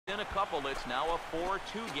a couple. It's now a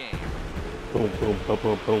 4-2 game. Boom, boom, boom,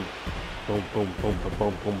 boom, boom. Boom, boom, boom, boom,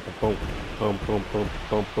 boom, boom, boom, boom, boom, boom, boom,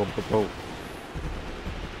 boom, boom, boom.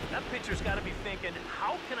 That pitcher's got to be thinking,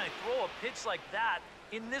 how can I throw a pitch like that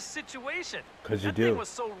in this situation? Because you That do. thing was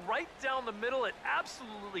so right down the middle, it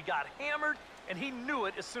absolutely got hammered, and he knew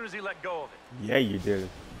it as soon as he let go of it. Yeah, you did.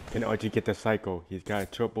 Can Archie get the cycle? He's got a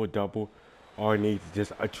triple, double. All he needs is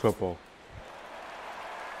just a triple.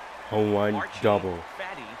 Home run, Archie, double.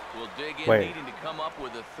 Fatty will dig in, Wait. needing to come up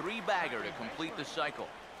with a 3-bagger to complete the cycle.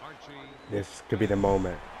 This could be the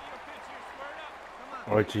moment.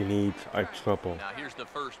 Archie needs a triple. Now here's the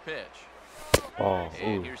first pitch. Oh,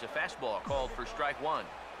 And ooh. here's a fastball called for strike one.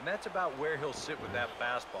 And that's about where he'll sit with that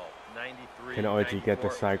fastball, 93, Can Archie get the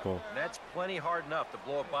 94. cycle? And that's plenty hard enough to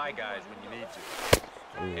blow it by guys when you need to.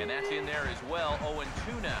 Ooh. And that's in there as well,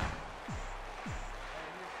 0-2 now.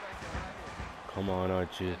 Come on,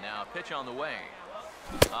 Archie. And now a pitch on the way.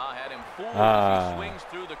 Had him fooled Ah. as he swings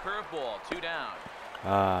through the curveball. 2 down.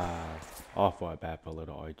 Awful at bat for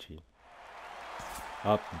little Archie.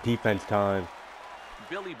 Up, defense time.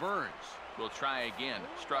 Billy Burns will try again.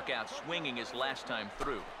 Struck out swinging his last time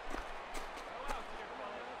through.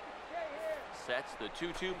 Sets the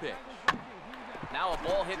 2-2 pitch. Now a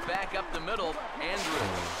ball hit back up the middle.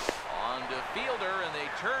 Andrews on to fielder, and they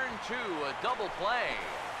turn to a double play.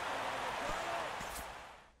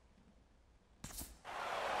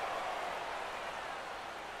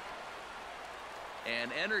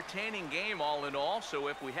 An entertaining game all in all, so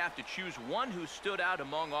if we have to choose one who stood out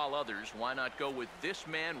among all others, why not go with this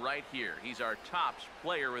man right here? He's our tops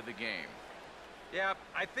player of the game. Yeah,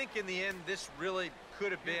 I think in the end, this really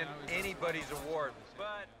could have been anybody's award,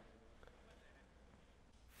 but...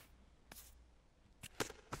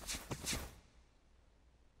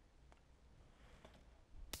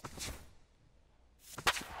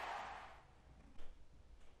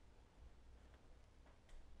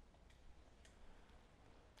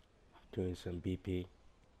 Doing some BP.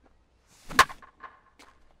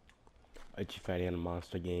 Archie Fattty had a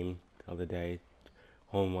monster game the other day.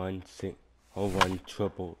 Home run,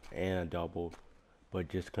 triple, and a double. But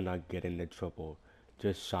just could not get in the triple.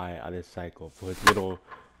 Just shy out of cycle for his little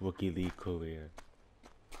rookie league career.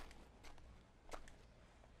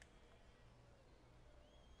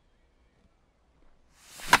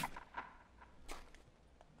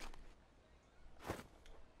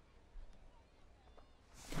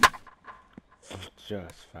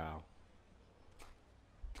 Just foul.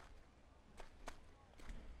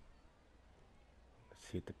 Let's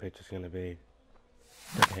see what the pitch is gonna be.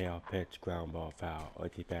 The payoff pitch, ground ball, foul.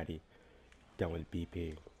 Archie Fattty done with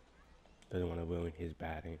BP. Doesn't want to ruin his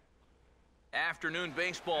batting. Afternoon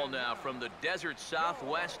baseball now from the desert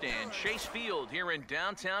Southwest and Chase Field here in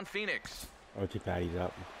downtown Phoenix. Archie Fatty's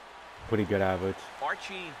up. Pretty good average.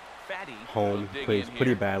 Archie Fatty Home will dig plays in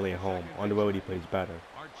pretty here. badly at home. On the road he plays better.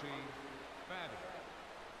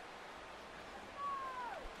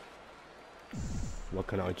 What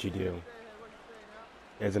can Archie do?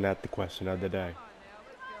 Isn't that the question of the day?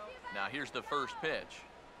 Now here's the first pitch.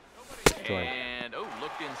 Strike. And,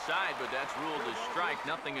 looked inside, but that's ruled as strike,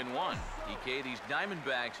 0-1. EK, these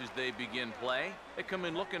Diamondbacks, as they begin play, they come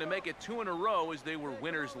in looking to make it 2 in a row as they were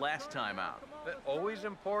winners last time out. But always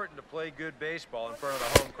important to play good baseball in front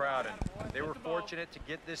of the home crowd, and they were fortunate to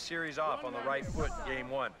get this series off on the right foot in Game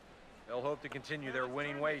 1. They'll hope to continue their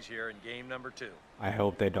winning ways here in Game number 2. I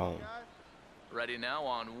hope they don't. Ready now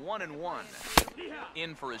on 1-1.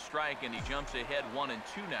 In for a strike, and he jumps ahead 1-2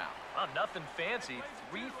 now. Well, nothing fancy.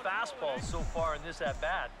 3 fastballs so far in this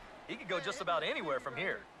at-bat. He could go just about anywhere from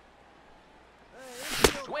here.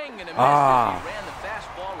 Swing and a miss as he ran the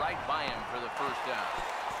fastball right by him for the first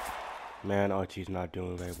out. Man, Archie's not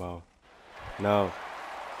doing very well. No.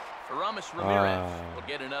 Aramis Ramirez will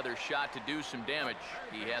get another shot to do some damage.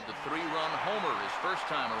 He had the 3-run homer his first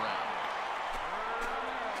time around.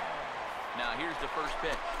 Now here's the first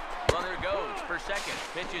pitch. Runner goes for second.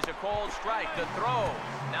 Pitch is a cold strike. The throw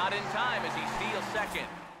not in time as he steals second.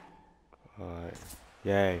 Alright.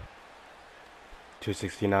 Yay.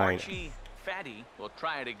 269. Archie Fatty will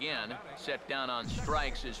try it again. Set down on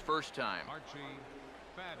strikes his first time.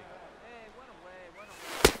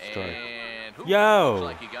 And Yo! looks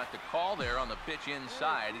like he got the call there on the pitch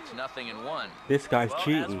inside. It's 0-1. This guy's Well,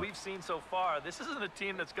 cheating. as we've seen so far, this isn't a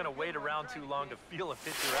team that's going to wait around too long to feel a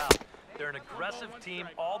pitcher out. They're an aggressive team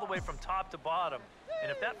all the way from top to bottom.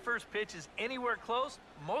 And if that first pitch is anywhere close,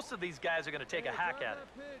 most of these guys are going to take a hack at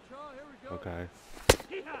it. Okay.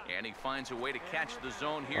 And he finds a way to catch the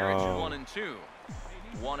zone here. It's 1-2.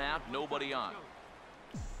 1 out, nobody on.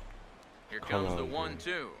 Here comes the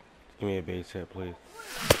 1-2. Give me a base hit, please.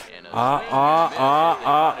 And a swing and a miss as they got him reaching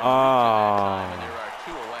that time, and there are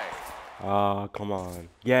 2 away. Come on.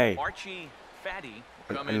 Yay. Archie, Fattty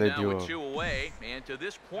will come And in the now duo. with 2 away, and to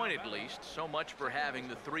this point at least, so much for having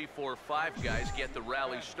the 3, 4, 5 guys get the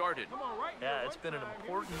rally started. Yeah, it's been an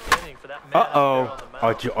important inning for that man out there on the mound.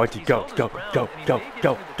 Archie, He's go, held his go, ground, go, and he go, may get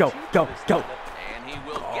go, through the go, tubes go, of this go, inning. And he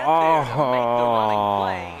will get there to make the running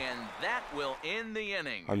play, and that will end the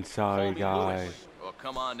inning. I'm sorry, Colby guys. Lewis will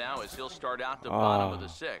come on now as he'll start out the bottom of the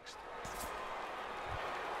 6th.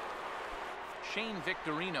 Shane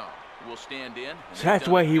Victorino will stand in. So that's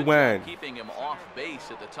where he went. Keeping him off base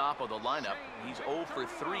at the top of the lineup. He's 0 for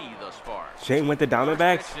 3 thus far. Shane went to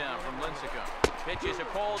Diamondbacks? First pitch now from Lincecum. Pitches a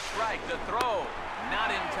cold strike. The throw,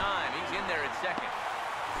 not in time. He's in there at second.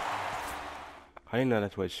 I didn't know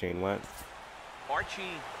that's where Shane went. Archie.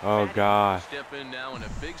 Oh, Fattty God. Step in now in a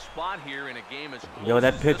big spot here in a game as close Yo,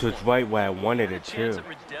 that as pitch this was one. right where I wanted it, Chance too. at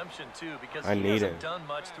redemption too, because I he need hasn't it. done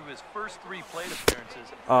much through his first 3 plate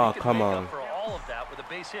appearances. Oh, He can come make on. up for all of that with a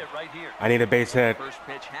base hit right here. I need a base hit. First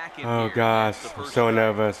pitch hack in Oh, here. gosh. That's the I'm first so strike.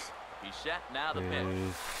 nervous. He's set now the pitch.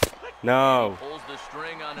 Please. No. He pulls the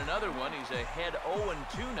string on another one. He's ahead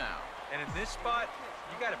 0-2 now. And in this spot,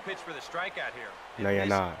 you got to pitch for the strikeout here. No, you're this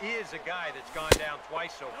not. Is a guy that's gone down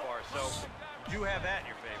twice so far, so you do have that in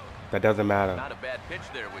your favor. That doesn't matter. Not a bad pitch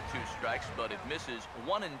there with 2 strikes, but it misses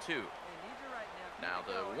 1-2. Now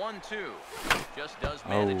the 1-2 just does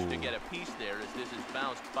manage to get a piece there as this is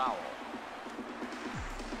bounced foul.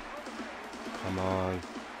 Come on.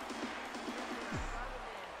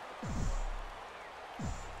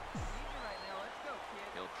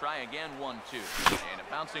 He'll try again 1-2. And a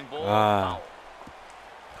bouncing ball foul.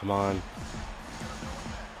 Come on.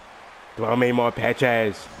 Throw me more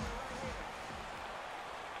pitches.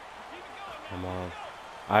 Come on.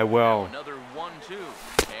 I will. Another 1-2.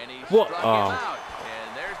 And he What? struck Oh. him out.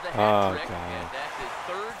 And there's the hat Oh, trick. God. And that's his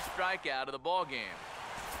 3rd strikeout of the ball game.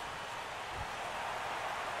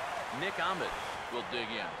 Nick Ahmed will dig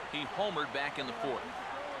in. He homered back in the 4th.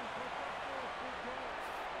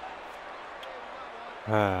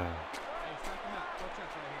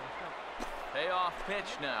 Payoff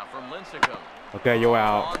pitch now from Lincecum. Okay, you're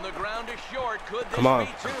out. On the ground to short. Could this Come on.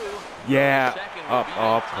 be 2? Yeah. Second will Up, be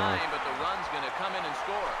up. in time, but the run's going to come in and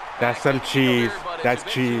score. That's Back some to cheese. fielder, but it's That's a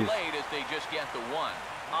bit cheese. Too late as they just get the 1.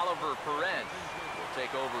 Oliver Perez will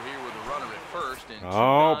take over here with a runner at first and 2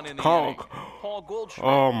 Oh, down in the Conk. inning. Paul Goldschmidt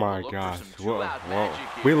Oh, my will look for gosh. some Whoa, two-out whoa. magic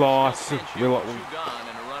here. We Still lost. pinch We hit lo- with 2 gone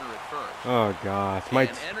and a runner at first. Oh, gosh. An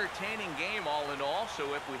entertaining game all in all,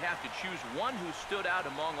 so if we have to choose one who stood out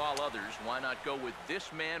among all others, why not go with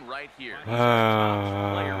this man right here? He's our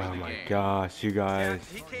top player of Oh, the my game. gosh. You guys.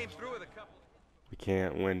 Yeah, he came through with a couple. We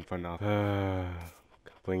can't win for nothing.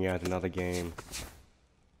 Bring out another game.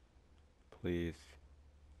 Please.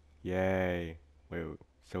 Yay. Wait,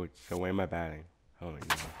 so where am I batting? I don't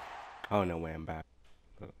know. I don't know where I'm batting.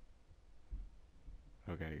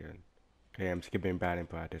 Okay, good. Okay, I'm skipping batting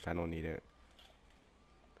practice. I don't need it.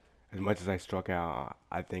 As much as I struck out,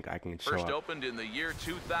 I think I can show First up. opened in the year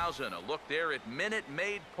 2000. A look there at Minute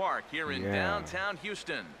Maid Park here in Yeah. downtown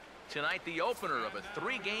Houston. Tonight, the opener of a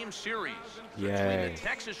 3-game series between Yay. the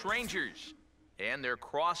Texas Rangers and their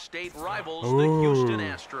cross-state rivals, the Ooh. Houston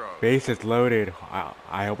Astros. Bases loaded.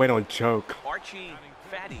 I hope I don't choke. Archie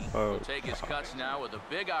Fattty Oh. will take his cuts now with a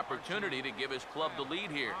big opportunity to give his club the lead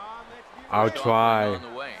here. I'll First try. offering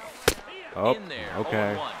on the way. Oh, In there,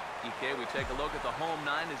 okay. 0-1. DK, we take a look at the home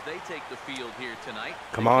 9 as they take the field here tonight.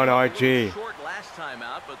 Come They on, came up a little Archie. Short last time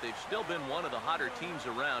out, but they've still been one of the hotter teams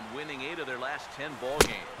around, winning 8 of their last 10 ball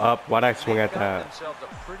games. Up. Why'd I swing They've at got that? themselves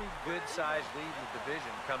a pretty good-sized lead in the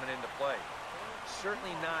division coming into play.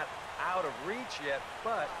 Certainly not out of reach yet,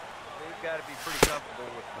 but they've got to be pretty comfortable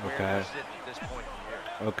with where Okay. they're sitting at this point in the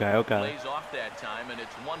year. Okay, okay. Plays off that time, and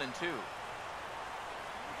it's 1-2.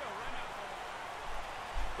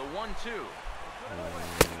 The 1-2.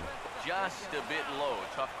 Just a bit low.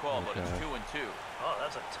 Tough call, but it's Okay. 2-2. Oh,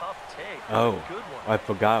 that's a tough take. Oh, Good one. I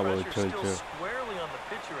forgot what it Pressure's turned still to. squarely on the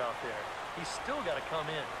pitcher out there. He's still got to come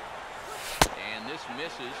in. And this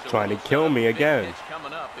misses. So Trying to we'll kill set up me a big again. pitch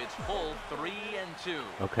coming up. It's full 3-2.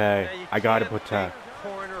 Okay, Now, you I gotta can't protect.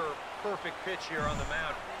 pick corner or perfect pitch here on the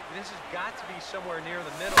mound. This has got to be somewhere near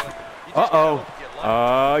the middle. You just gotta hope to get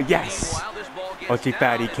lucky. Yes. Meanwhile, this ball gets Archie down.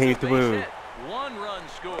 Fattty It's came a base through. hit. 1 run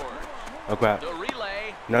scores. Oh crap. The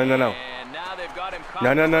relay. No, no, no. And now they've got him caught.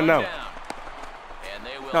 No, no, no, run no. down. And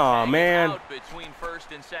they will Aw, tag him man. out between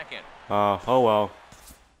first and second. Oh well.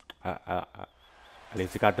 At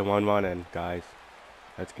least we got the 1 run in, guys.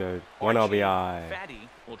 That's good. 1 Archie RBI. Fattty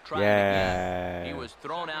will try it Yeah. again. He was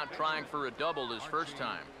thrown out trying for a double his first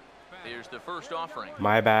time. Here's the first offering.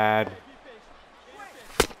 My bad.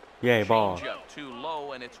 Yay, ball. Change up too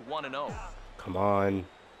low, and it's 1-0. Come on.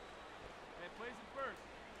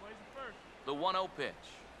 The 1-0 pitch.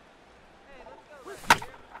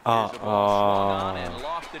 Uh There's a ball swung on oh. and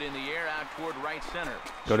lofted in the air out toward right center.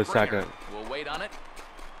 Go to Springer second. will wait on it,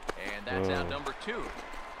 and that's out number 2.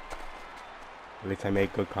 At least I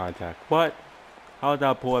made good contact. What? How did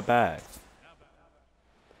I pull it back?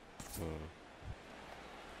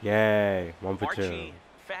 Yay, 1 for 2. Archie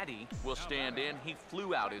Fattty will stand in. He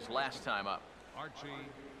flew out his last time up. Archie,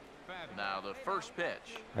 Fattty. Now the first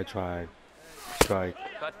pitch. I tried. Strike.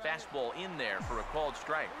 Cut fastball in there for a called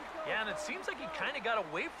strike. Yeah, and it seems like he kind of got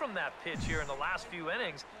away from that pitch here in the last few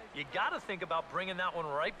innings. You got to think about bringing that one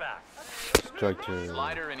right back. Strike 2.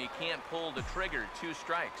 Slider, and he can't pull the trigger. 2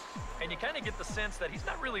 strikes. And you kind of get the sense that he's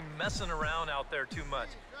not really messing around out there too much.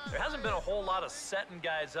 There hasn't been a whole lot of setting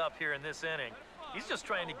guys up here in this inning. He's just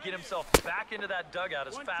trying to get himself back into that dugout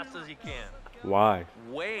as fast as he can. Why?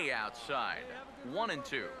 Way outside.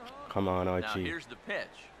 1-2. Come on, Now Archie. here's the pitch.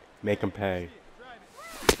 Make him pay.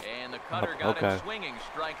 And the cutter got Okay. him swinging.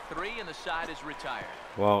 Strike 3, and the side is retired.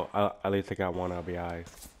 Well, at least I got 1 RBI.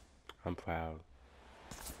 I'm proud.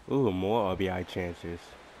 Ooh, more RBI chances.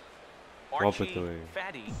 1 for Archie 3.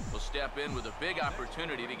 Fattty will step in with a big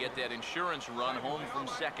opportunity to get that insurance run home from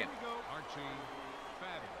second. Archie,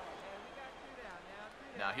 Fattty.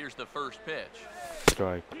 Now here's the first pitch.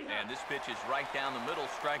 Strike. And this pitch is right down the middle.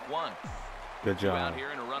 Strike 1. Good 2 job. out here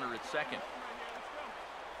and a runner at second.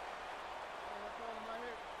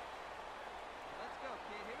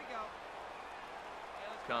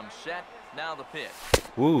 Comes set. Now the pitch.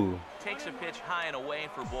 Ooh, Takes a pitch high and away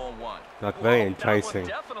for ball 1. that's very That enticing. one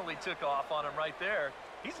definitely took off on him right there.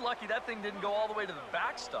 He's lucky that thing didn't go all the way to the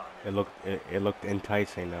backstop. It looked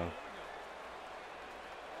enticing though.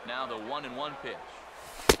 Now the 1-1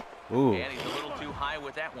 pitch. Ooh, And he's a little too high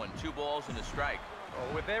with that one. 2 balls and a strike.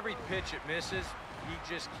 Well, with every pitch it misses, he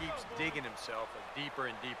just keeps digging himself a deeper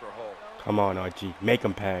and deeper hole. come on, Archie. Make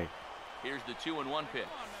him pay. Here's the 2-1 pitch.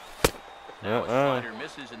 Now a slider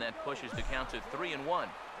misses, and that pushes the count to 3-1.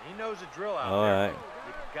 He knows the drill out All there. right.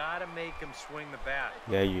 You gotta make him swing the bat.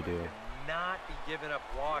 Yeah, you do. Not be giving up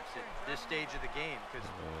walks at this stage of the game, because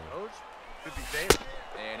those could be fatal.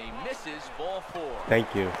 And he misses. Ball 4. Thank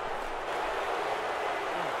you.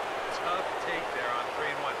 Tough take there on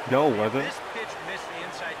 3-1. No, it If wasn't. this pitch missed the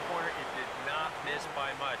inside corner, it did not miss by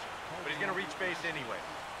much. But he's gonna reach base anyway.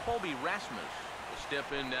 Colby Rasmus will step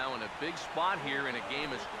in now in a big spot here in a game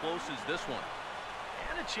as close as this one.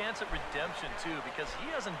 And a chance at redemption, too, because he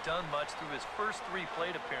hasn't done much through his first 3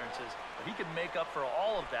 plate appearances. But he can make up for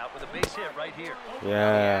all of that with a base hit right here.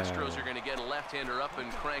 Yeah. The Astros are going to get a left-hander up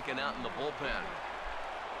and cranking out in the bullpen.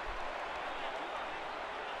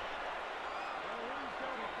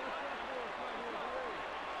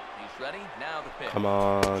 He's ready. Now the pitch. Come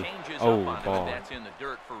on. Changes Oh, up on him, ball. and that's in the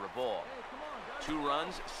dirt for a ball. 2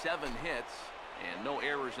 runs, 7 hits, and no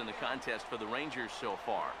errors in the contest for the Rangers so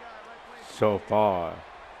far. So far.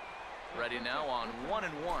 Ready now on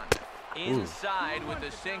 1-1. Inside with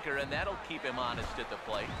the sinker, and that'll keep him honest at the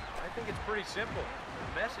plate. I think it's pretty simple.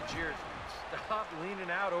 The message here is stop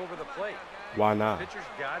leaning out over the plate. Why not? Pitcher's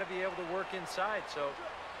got to be able to work inside, so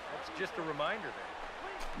that's just a reminder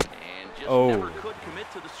there. And just Oh. never could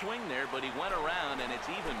commit to the swing there, but he went around, and it's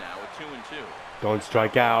even now at 2-2. Don't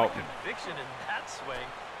strike out. Conviction in that swing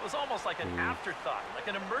was almost like an afterthought, like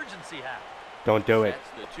an emergency hat. Don't do it.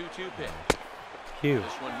 That's the 2-2 pitch. Cue.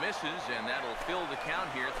 This one misses, and that'll fill the count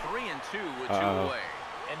here. 3-2 with 2 Uh-oh. away.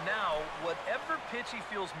 And now, whatever pitch he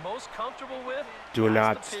feels most comfortable with, Do that's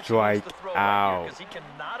not the pitch he needs strike to throw out. because he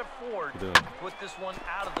cannot afford Good. to put this one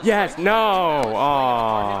out of the Yes. strike zone. No. Now a swing and a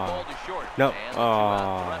hard hit Oh. ball to short. No. And the 2-out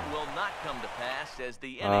Oh. threat will not come to pass as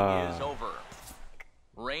the inning is over.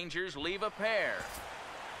 Rangers leave a pair.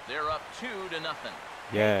 They're up 2-0.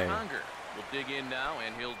 Yay. Conger will dig in now,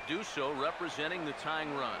 and he'll do so representing the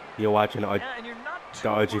tying run. You're watching Yeah, and you're not too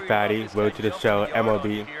Archie worried about Fattty, this road guy to the jumping show, the yard on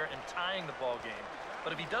MLB. you here and tying the ball game.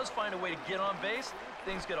 But if he does find a way to get on base,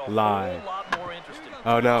 things get a Live. whole lot more interesting.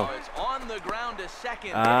 Oh no. Oh, it's on the ground to second.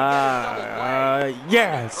 They get a double play.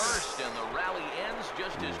 Yes. First, and the rally ends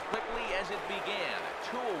just as quickly as it began.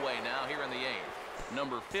 2 away now here in the 8th.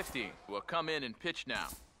 Number 50 will come in and pitch now.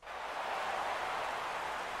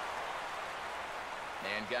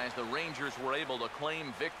 And guys, the Rangers were able to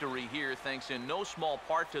claim victory here thanks in no small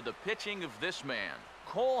part to the pitching of this man,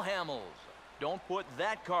 Cole Hamels. Don't put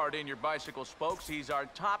that card in your bicycle spokes. He's our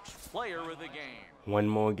top player of the game. One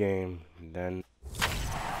more game, then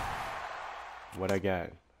what I got?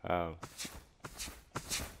 Oh.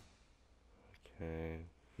 Okay.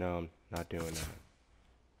 No, I'm not doing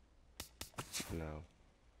that. No.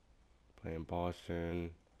 Playing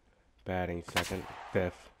Boston. Batting second,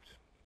 fifth.